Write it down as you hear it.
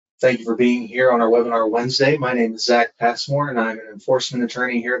Thank you for being here on our webinar Wednesday. My name is Zach Passmore, and I'm an enforcement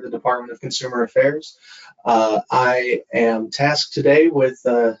attorney here at the Department of Consumer Affairs. I am tasked today with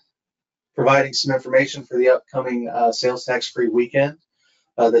providing some information for the upcoming sales tax-free weekend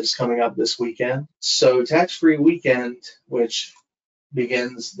that is coming up this weekend. So tax-free weekend, which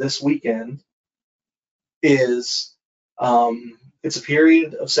begins this weekend, is it's a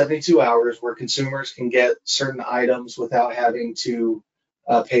period of 72 hours where consumers can get certain items without having to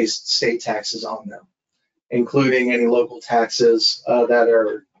pay state taxes on them, including any local taxes that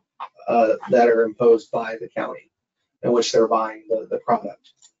are imposed by the county in which they're buying the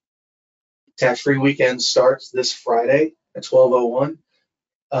product. Tax-free weekend starts this Friday at 12:01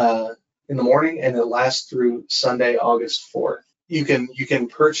 in the morning, and it lasts through Sunday, August 4th. You can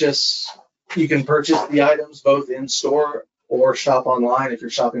purchase the items both in store or shop online. If you're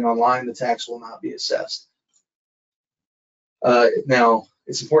shopping online, the tax will not be assessed. Now,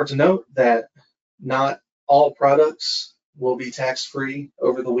 it's important to note that not all products will be tax-free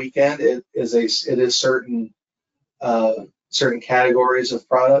over the weekend. It is certain categories of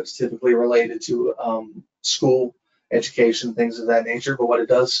products, typically related to school education, things of that nature. But what it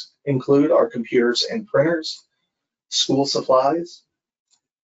does include are computers and printers, school supplies,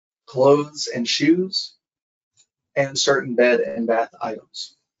 clothes and shoes, and certain bed and bath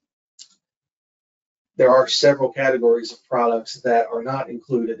items. There are several categories of products that are not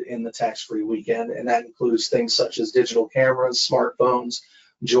included in the tax-free weekend, and that includes things such as digital cameras, smartphones,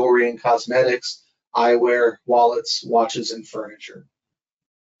 jewelry and cosmetics, eyewear, wallets, watches, and furniture.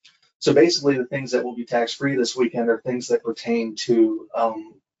 So basically, the things that will be tax-free this weekend are things that pertain to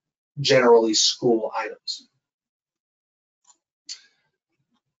generally school items.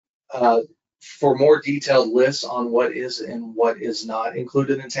 For more detailed lists on what is and what is not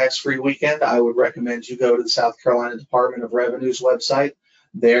included in tax-free weekend, I would recommend you go to the South Carolina Department of Revenue's website.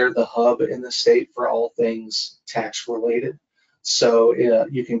 They're the hub in the state for all things tax-related. So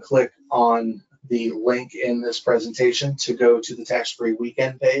you can click on the link in this presentation to go to the tax-free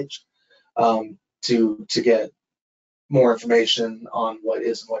weekend page to get more information on what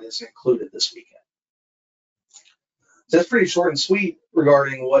is and what isn't included this weekend. So that's pretty short and sweet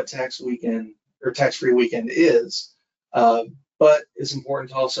regarding what tax-free weekend is, but it's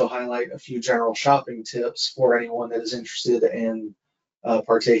important to also highlight a few general shopping tips for anyone that is interested in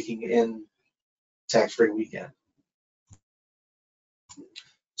partaking in tax-free weekend.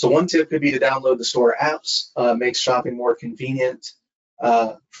 So one tip could be to download the store apps. Makes shopping more convenient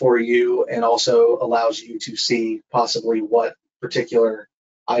for you, and also allows you to see possibly what particular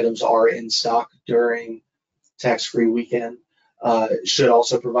items are in stock during tax-free weekend. It should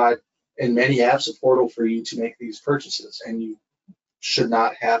also provide, in many apps, a portal for you to make these purchases, and you should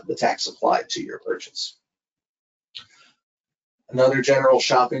not have the tax applied to your purchase. Another general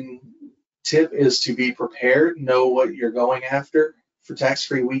shopping tip is to be prepared, know what you're going after for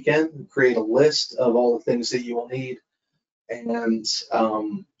tax-free weekend, create a list of all the things that you will need, and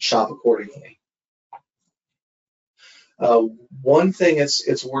shop accordingly. One thing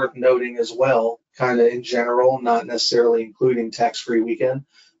it's worth noting as well, kind of in general, not necessarily including tax-free weekend,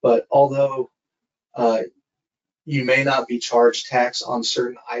 but although you may not be charged tax on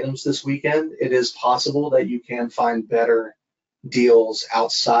certain items this weekend, it is possible that you can find better deals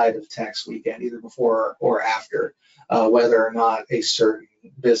outside of tax weekend, either before or after, whether or not a certain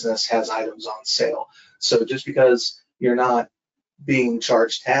business has items on sale. So just because you're not being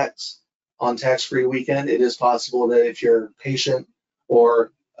charged tax on tax-free weekend, it is possible that if you're patient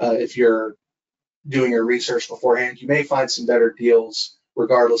or if you're doing your research beforehand, you may find some better deals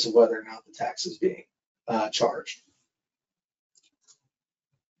regardless of whether or not the tax is being charged.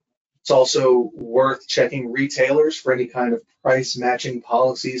 It's also worth checking retailers for any kind of price matching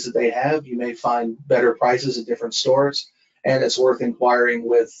policies that they have. You may find better prices at different stores, and it's worth inquiring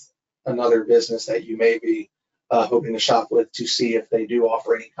with another business that you may be hoping to shop with to see if they do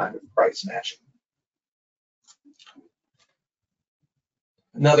offer any kind of price matching.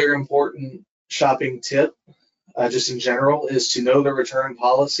 Another important shopping tip, just in general, is to know the return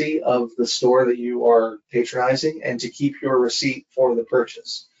policy of the store that you are patronizing and to keep your receipt for the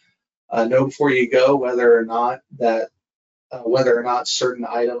purchase. Know before you go whether or not certain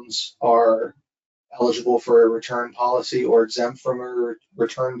items are eligible for a return policy or exempt from a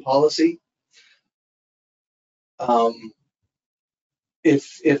return policy.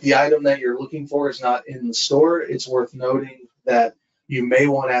 If the item that you're looking for is not in the store, it's worth noting that you may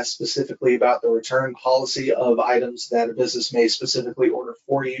want to ask specifically about the return policy of items that a business may specifically order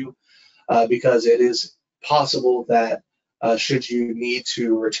for you, because it is possible that should you need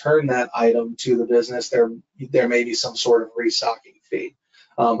to return that item to the business, there may be some sort of restocking fee.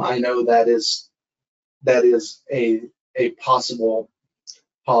 I know that is a possible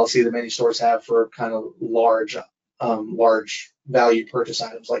policy that many stores have for kind of large value purchase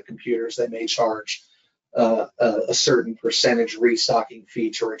items like computers. They may charge a certain percentage restocking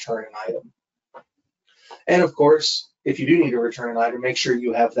fee to return an item. And of course, if you do need to return an item, make sure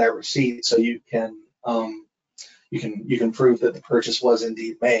you have that receipt so you can prove that the purchase was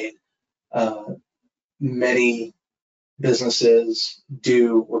indeed made. Many businesses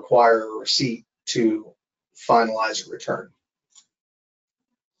do require a receipt to finalize a return.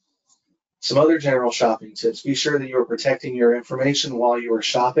 Some other general shopping tips: be sure that you are protecting your information while you are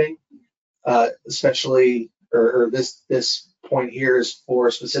shopping, especially, or this point here is for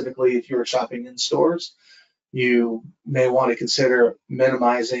specifically if you are shopping in stores. You may want to consider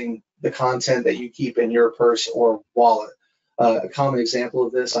minimizing the content that you keep in your purse or wallet. A common example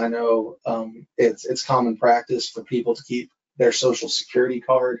of this, I know it's common practice for people to keep their social security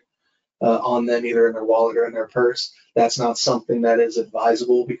card on them, either in their wallet or in their purse. That's not something that is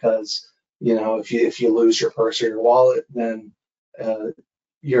advisable, because if you lose your purse or your wallet, then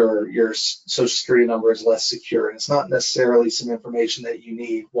your social security number is less secure, and it's not necessarily some information that you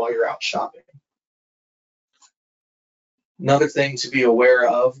need while you're out shopping. Another thing to be aware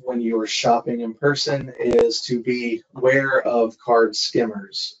of when you are shopping in person is to be aware of card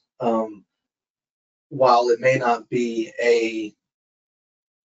skimmers. While it may not be a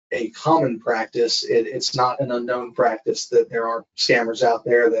common practice, it's not an unknown practice that there are scammers out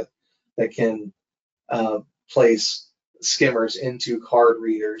there that can place skimmers into card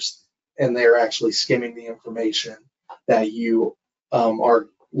readers, and they're actually skimming the information that you are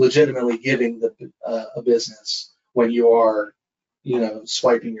legitimately giving a business when you are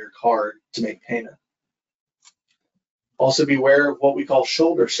swiping your card to make payment. Also, beware of what we call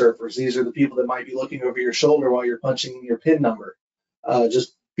shoulder surfers. These are the people that might be looking over your shoulder while you're punching in your PIN number.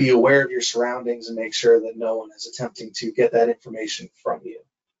 Just be aware of your surroundings and make sure that no one is attempting to get that information from you.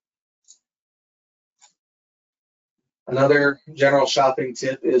 Another general shopping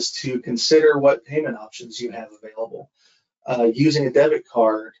tip is to consider what payment options you have available. Using a debit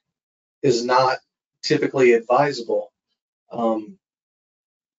card is not typically advisable,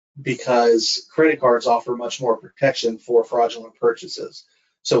 because credit cards offer much more protection for fraudulent purchases.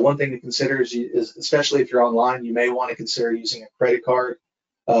 So one thing to consider is especially if you're online, you may want to consider using a credit card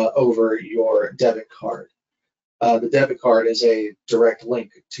over your debit card. The debit card is a direct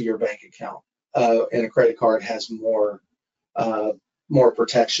link to your bank account, and a credit card has more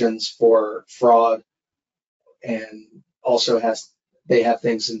protections for fraud, and also they have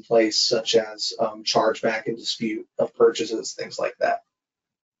things in place such as chargeback and dispute of purchases, things like that.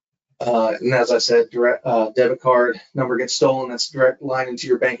 And as I said, debit card number gets stolen, that's direct line into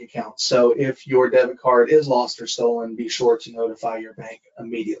your bank account. So if your debit card is lost or stolen, be sure to notify your bank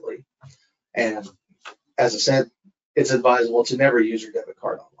immediately. And as I said, it's advisable to never use your debit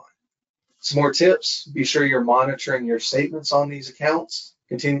card online. Some more tips: be sure you're monitoring your statements on these accounts.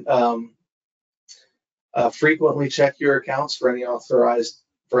 Frequently check your accounts for any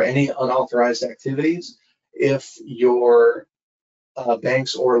unauthorized activities. If your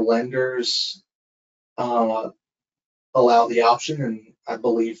banks or lenders allow the option, and I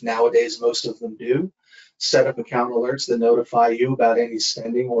believe nowadays most of them do, set up account alerts that notify you about any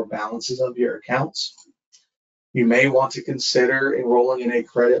spending or balances of your accounts. You may want to consider enrolling in a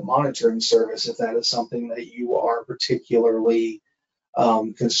credit monitoring service if that is something that you are particularly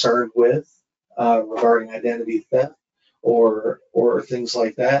concerned with regarding identity theft or things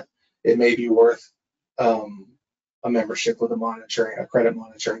like that. It may be worth a membership with a credit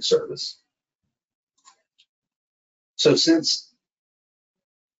monitoring service. So since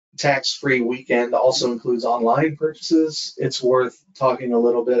tax-free weekend also includes online purchases, it's worth talking a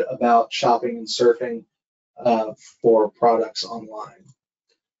little bit about shopping and surfing for products online.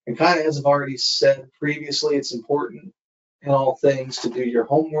 And kind of as I've already said previously, it's important in all things to do your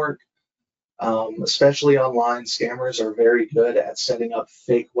homework, especially online. Scammers are very good at setting up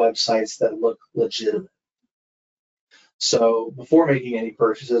fake websites that look legitimate. So before making any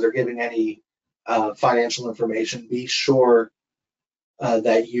purchases or giving any financial information, be sure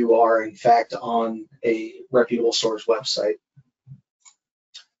that you are in fact on a reputable source website.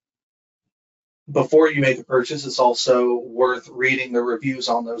 Before you make a purchase, it's also worth reading the reviews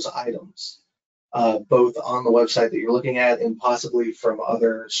on those items, both on the website that you're looking at and possibly from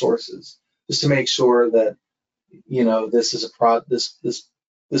other sources, just to make sure that this is a product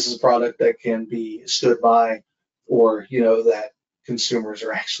that can be stood by, or that consumers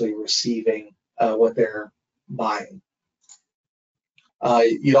are actually receiving what they're buying.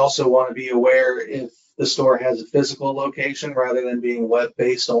 You'd also want to be aware if the store has a physical location rather than being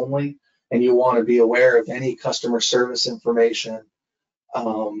web-based only, and you want to be aware of any customer service information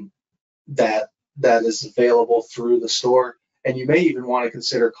that is available through the store. And you may even want to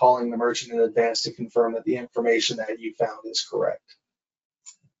consider calling the merchant in advance to confirm that the information that you found is correct.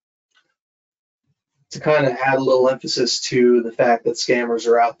 To kind of add a little emphasis to the fact that scammers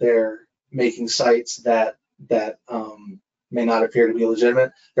are out there making sites that may not appear to be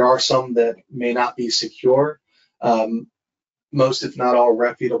legitimate, there are some that may not be secure. Most, if not all,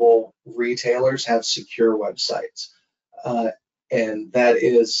 reputable retailers have secure websites. And that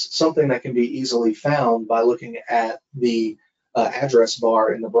is something that can be easily found by looking at the address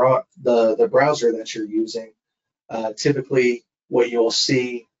bar in the browser that you're using. Typically, what you'll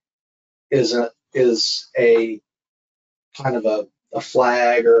see is a kind of a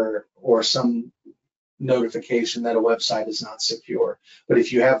flag or some notification that a website is not secure. But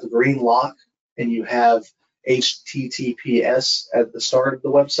if you have the green lock and you have HTTPS at the start of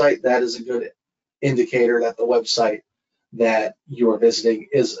the website, that is a good indicator that the website that you're visiting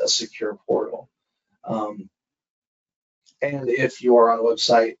is a secure portal. And if you are on a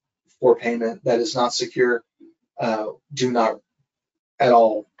website for payment that is not secure, do not at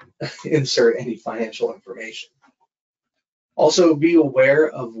all insert any financial information. Also, be aware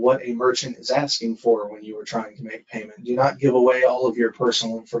of what a merchant is asking for when you are trying to make payment. Do not give away all of your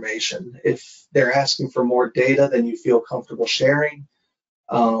personal information. If they're asking for more data than you feel comfortable sharing,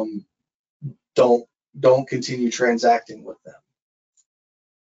 don't continue transacting with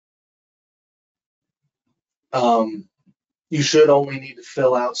them. You should only need to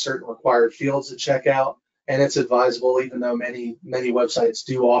fill out certain required fields at checkout, and it's advisable, even though many websites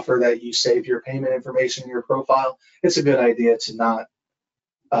do offer that you save your payment information in your profile, it's a good idea to not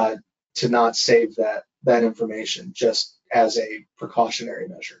save that information, just as a precautionary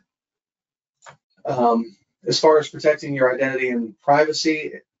measure. As far as protecting your identity and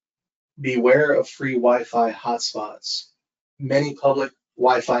privacy, beware of free Wi-Fi hotspots. Many public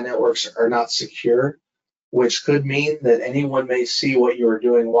Wi-Fi networks are not secure, which could mean that anyone may see what you are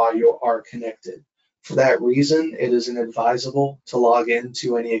doing while you are connected. For that reason, it is inadvisable to log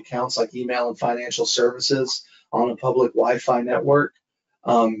into any accounts like email and financial services on a public Wi-Fi network.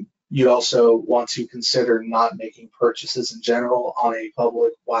 You'd also want to consider not making purchases in general on a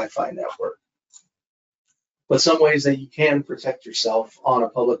public Wi-Fi network. But some ways that you can protect yourself on a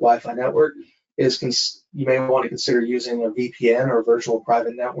public Wi-Fi network is you may want to consider using a VPN or virtual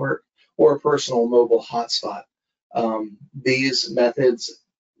private network, or a personal mobile hotspot. These methods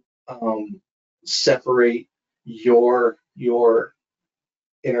separate your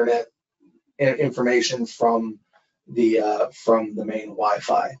internet information from the main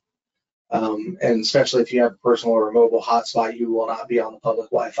Wi-Fi. And especially if you have a personal or a mobile hotspot, you will not be on the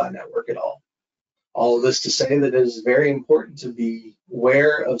public Wi-Fi network at all. All of this to say that it is very important to be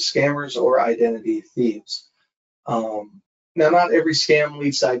aware of scammers or identity thieves. Now, not every scam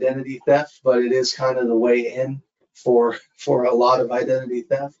leads to identity theft, but it is kind of the way in for a lot of identity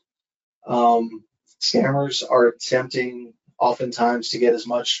theft. Scammers are attempting oftentimes to get as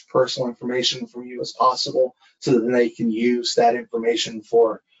much personal information from you as possible so that they can use that information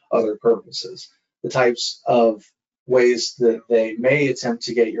for other purposes. The types of ways that they may attempt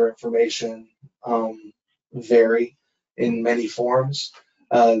to get your information vary in many forms.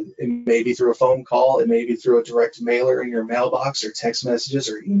 It may be through a phone call, it may be through a direct mailer in your mailbox or text messages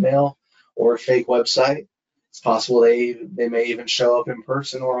or email or a fake website. It's possible they may even show up in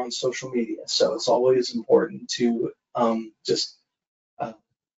person or on social media. So it's always important to just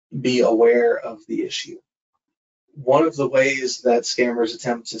be aware of the issue. One of the ways that scammers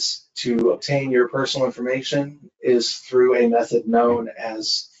attempt to obtain your personal information is through a method known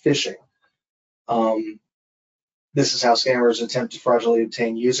as phishing. This is how scammers attempt to fraudulently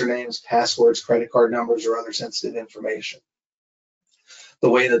obtain usernames, passwords, credit card numbers, or other sensitive information. The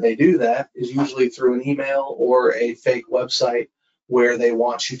way that they do that is usually through an email or a fake website where they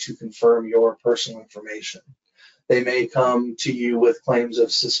want you to confirm your personal information. They may come to you with claims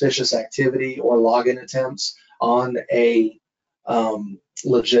of suspicious activity or login attempts on a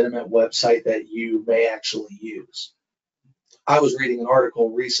legitimate website that you may actually use. I was reading an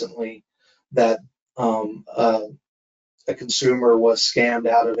article recently that a consumer was scammed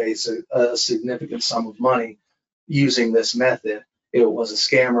out of a significant sum of money using this method. It was a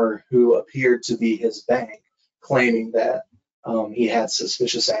scammer who appeared to be his bank, claiming that he had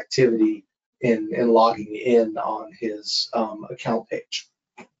suspicious activity in logging in on his account page.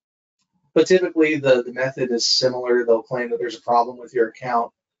 But typically the method is similar. They'll claim that there's a problem with your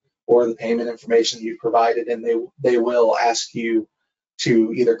account or the payment information you provided, and they will ask you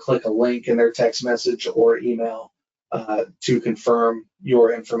to either click a link in their text message or email to confirm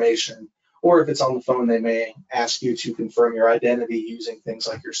your information. Or if it's on the phone, they may ask you to confirm your identity using things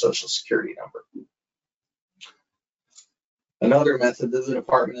like your social security number. Another method that the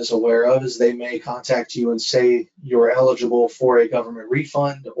department is aware of is they may contact you and say you're eligible for a government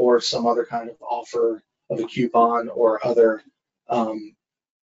refund or some other kind of offer of a coupon or other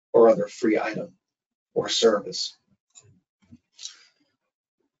free item or service.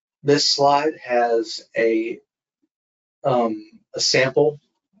 This slide has a sample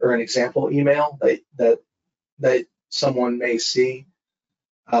or an example email that someone may see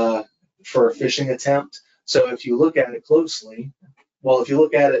for a phishing attempt. So if you look at it closely, well, if you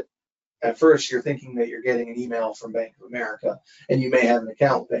look at it at first, you're thinking that you're getting an email from Bank of America, and you may have an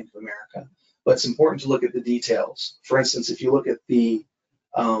account with Bank of America. But it's important to look at the details. For instance, if you look at the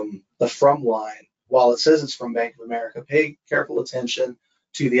from line, while it says it's from Bank of America, pay careful attention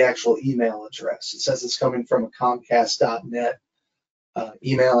to the actual email address. It says it's coming from a Comcast.net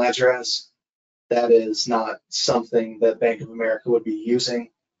email address. That is not something that Bank of America would be using.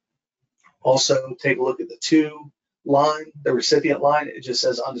 Also, take a look at the to line, the recipient line. It just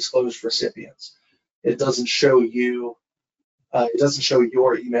says undisclosed recipients. It doesn't show you, it doesn't show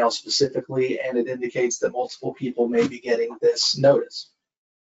your email specifically, and it indicates that multiple people may be getting this notice.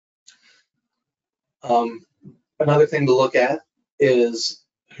 Another thing to look at is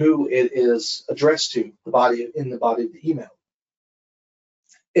who it is addressed to, in the body of the email.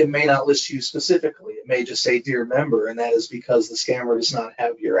 It may not list you specifically. It may just say dear member, and that is because the scammer does not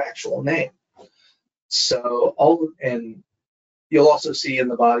have your actual name. So and you'll also see in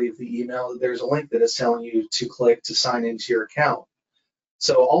the body of the email that there's a link that is telling you to click to sign into your account.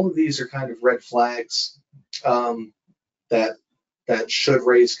 So all of these are kind of red flags that should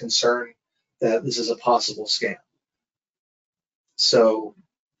raise concern that this is a possible scam. So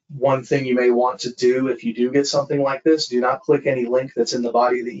one thing you may want to do if you do get something like this, do not click any link that's in the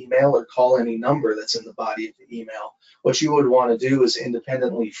body of the email or call any number that's in the body of the email. What you would want to do is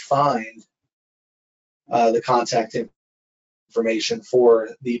independently find the contact information for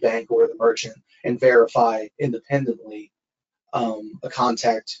the bank or the merchant and verify independently a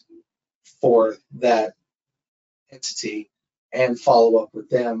contact for that entity and follow up with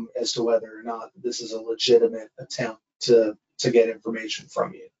them as to whether or not this is a legitimate attempt to get information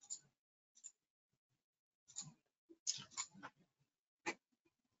from you.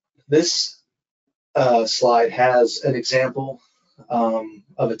 This slide has an example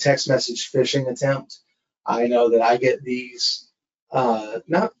of a text message phishing attempt. I know that I get these, I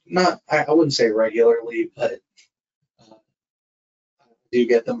wouldn't say regularly, but I do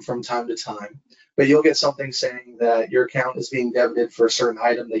get them from time to time. But you'll get something saying that your account is being debited for a certain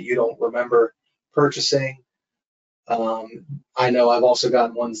item that you don't remember purchasing. I know I've also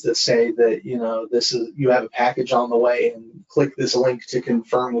gotten ones that say that, you have a package on the way and click this link to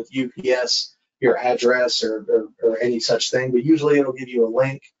confirm with UPS your address or any such thing. But usually it'll give you a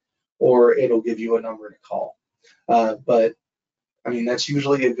link or it'll give you a number to call. But I mean, that's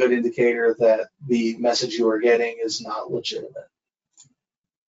usually a good indicator that the message you are getting is not legitimate.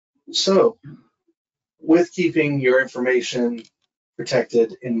 So with keeping your information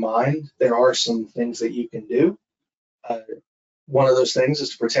protected in mind, there are some things that you can do. One of those things is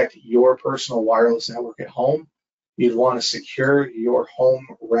to protect your personal wireless network at home. You'd want to secure your home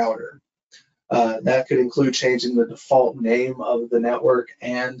router. That could include changing the default name of the network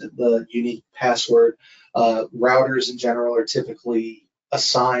and the unique password. Routers in general are typically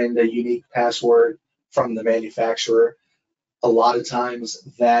assigned a unique password from the manufacturer. A lot of times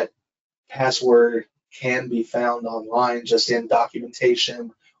that password can be found online just in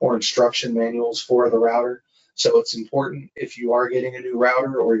documentation or instruction manuals for the router. So it's important if you are getting a new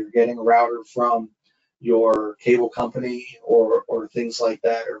router or you're getting a router from your cable company or things like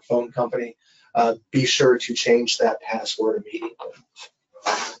that, or phone company, be sure to change that password immediately.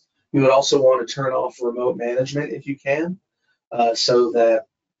 You would also want to turn off remote management if you can, so that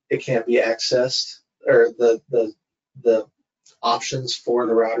it can't be accessed, or the options for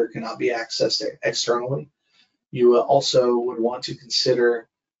the router cannot be accessed externally. You also would want to consider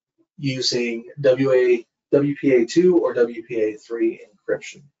using WPA2 or WPA3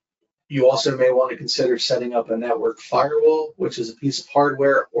 encryption. You also may want to consider setting up a network firewall, which is a piece of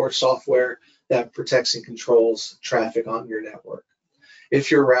hardware or software that protects and controls traffic on your network.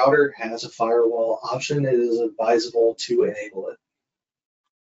 If your router has a firewall option, it is advisable to enable it.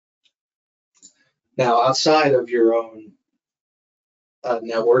 Now, outside of your own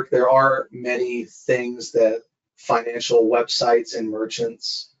network, there are many things that financial websites and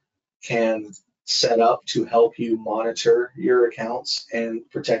merchants can set up to help you monitor your accounts and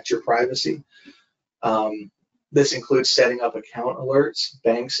protect your privacy. This includes setting up account alerts.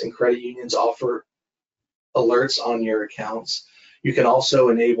 Banks and credit unions offer alerts on your accounts. You can also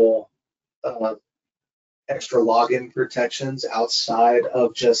enable extra login protections outside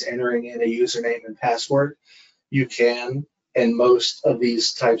of just entering in a username and password. You can, and most of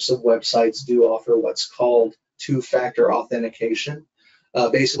these types of websites do offer what's called two-factor authentication.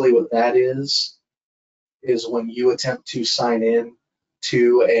 Basically what that is when you attempt to sign in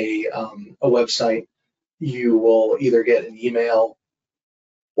to a website, you will either get an email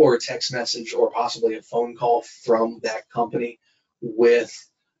or a text message or possibly a phone call from that company with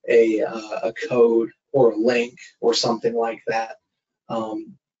a code or a link or something like that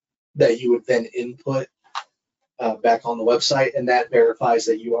that you would then input back on the website, and that verifies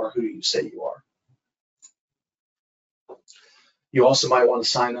that you are who you say you are. You also might want to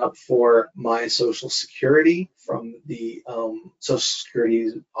sign up for My Social Security from the Social Security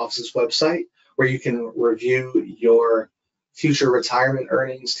Office's website, where you can review your future retirement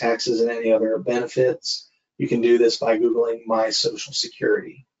earnings, taxes, and any other benefits. You can do this by Googling My Social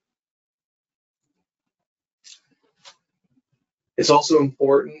Security. It's also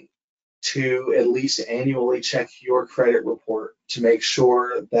important to at least annually check your credit report to make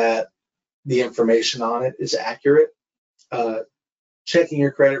sure that the information on it is accurate. Checking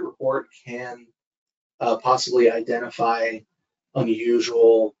your credit report can possibly identify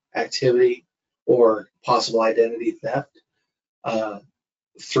unusual activity or possible identity theft.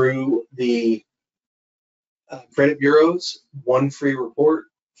 Through the credit bureaus, one free report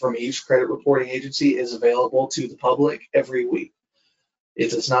from each credit reporting agency is available to the public every week.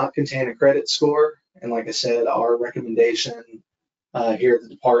 It does not contain a credit score, and like I said, our recommendation here at the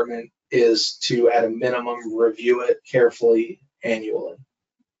department is to, at a minimum, review it carefully annually.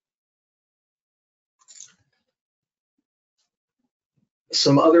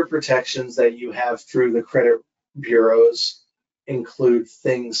 Some other protections that you have through the credit bureaus include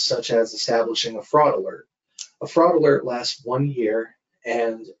things such as establishing a fraud alert. A fraud alert lasts 1 year,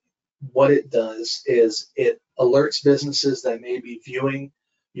 and what it does is it alerts businesses that may be viewing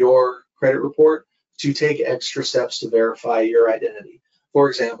your credit report to take extra steps to verify your identity. For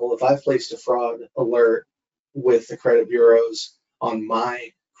example, if I've placed a fraud alert with the credit bureaus on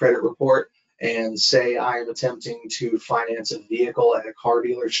my credit report and say I am attempting to finance a vehicle at a car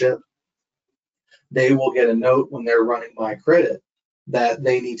dealership, they will get a note when they're running my credit that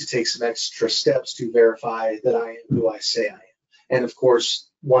they need to take some extra steps to verify that I am who I say I am. And of course,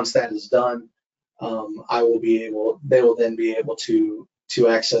 once that is done, they will then be able to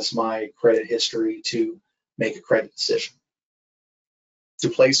access my credit history to make a credit decision. To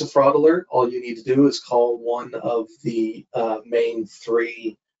place a fraud alert, all you need to do is call one of the main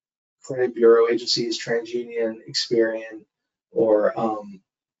 3 credit bureau agencies, TransUnion, Experian, or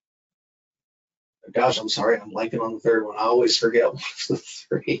gosh, I'm sorry, I'm blanking on the third one. I always forget one of the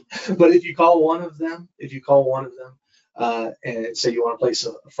 3. But if you call one of them, and say you want to place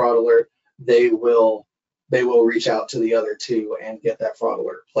a fraud alert, they will reach out to the other 2 and get that fraud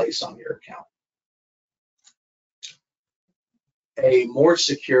alert placed on your account. A more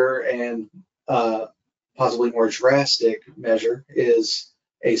secure and possibly more drastic measure is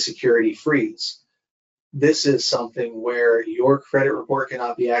a security freeze. This is something where your credit report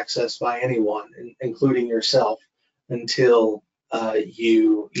cannot be accessed by anyone, including yourself, until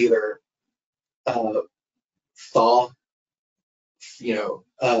you either thaw,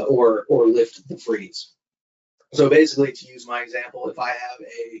 or lift the freeze. So basically, to use my example, if I have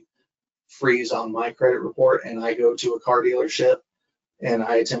a freeze on my credit report and I go to a car dealership and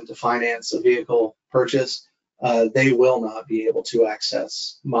I attempt to finance a vehicle purchase, they will not be able to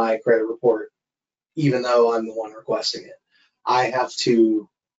access my credit report, even though I'm the one requesting it. I have to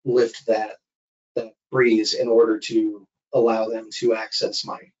lift that freeze in order to allow them to access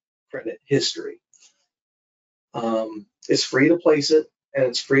my credit history. It's free to place it and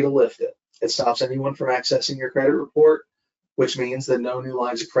it's free to lift it. It stops anyone from accessing your credit report, which means that no new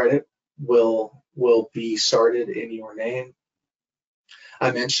lines of credit will be started in your name.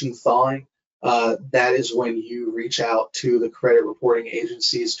 I mentioned thawing. That is when you reach out to the credit reporting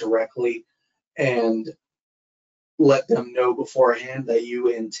agencies directly and let them know beforehand that you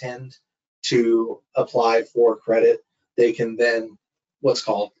intend to apply for credit. They can then what's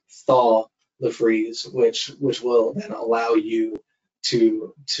called thaw the freeze, which will then allow you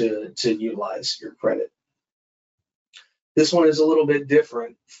to utilize your credit. This one is a little bit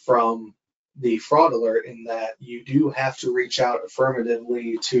different from the fraud alert in that you do have to reach out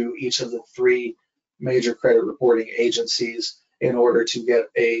affirmatively to each of the 3 major credit reporting agencies in order to get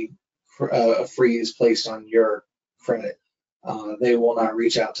a a freeze placed on your credit. They will not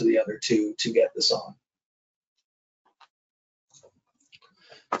reach out to the other two to get this on.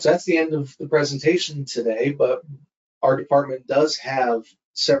 So that's the end of the presentation today, but our department does have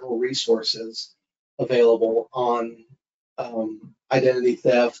several resources available on identity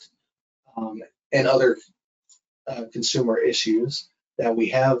theft and other consumer issues that we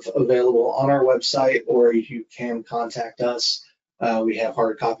have available on our website, or you can contact us. We have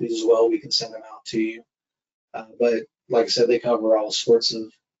hard copies as well. We can send them out to you. But like I said, they cover all sorts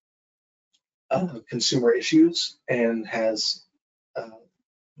of consumer issues and has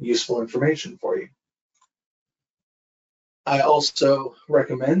useful information for you. I also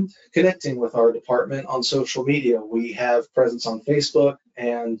recommend connecting with our department on social media. We have presence on Facebook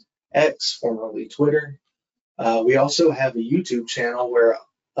and X, formerly Twitter. We also have a YouTube channel where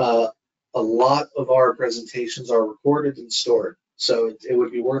a lot of our presentations are recorded and stored. So it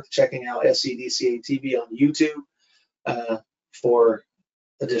would be worth checking out SCDCA TV on YouTube for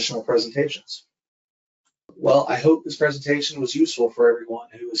additional presentations. Well, I hope this presentation was useful for everyone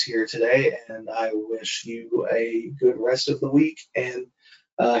who was here today, and I wish you a good rest of the week and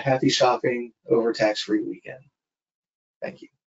happy shopping over tax-free weekend. Thank you.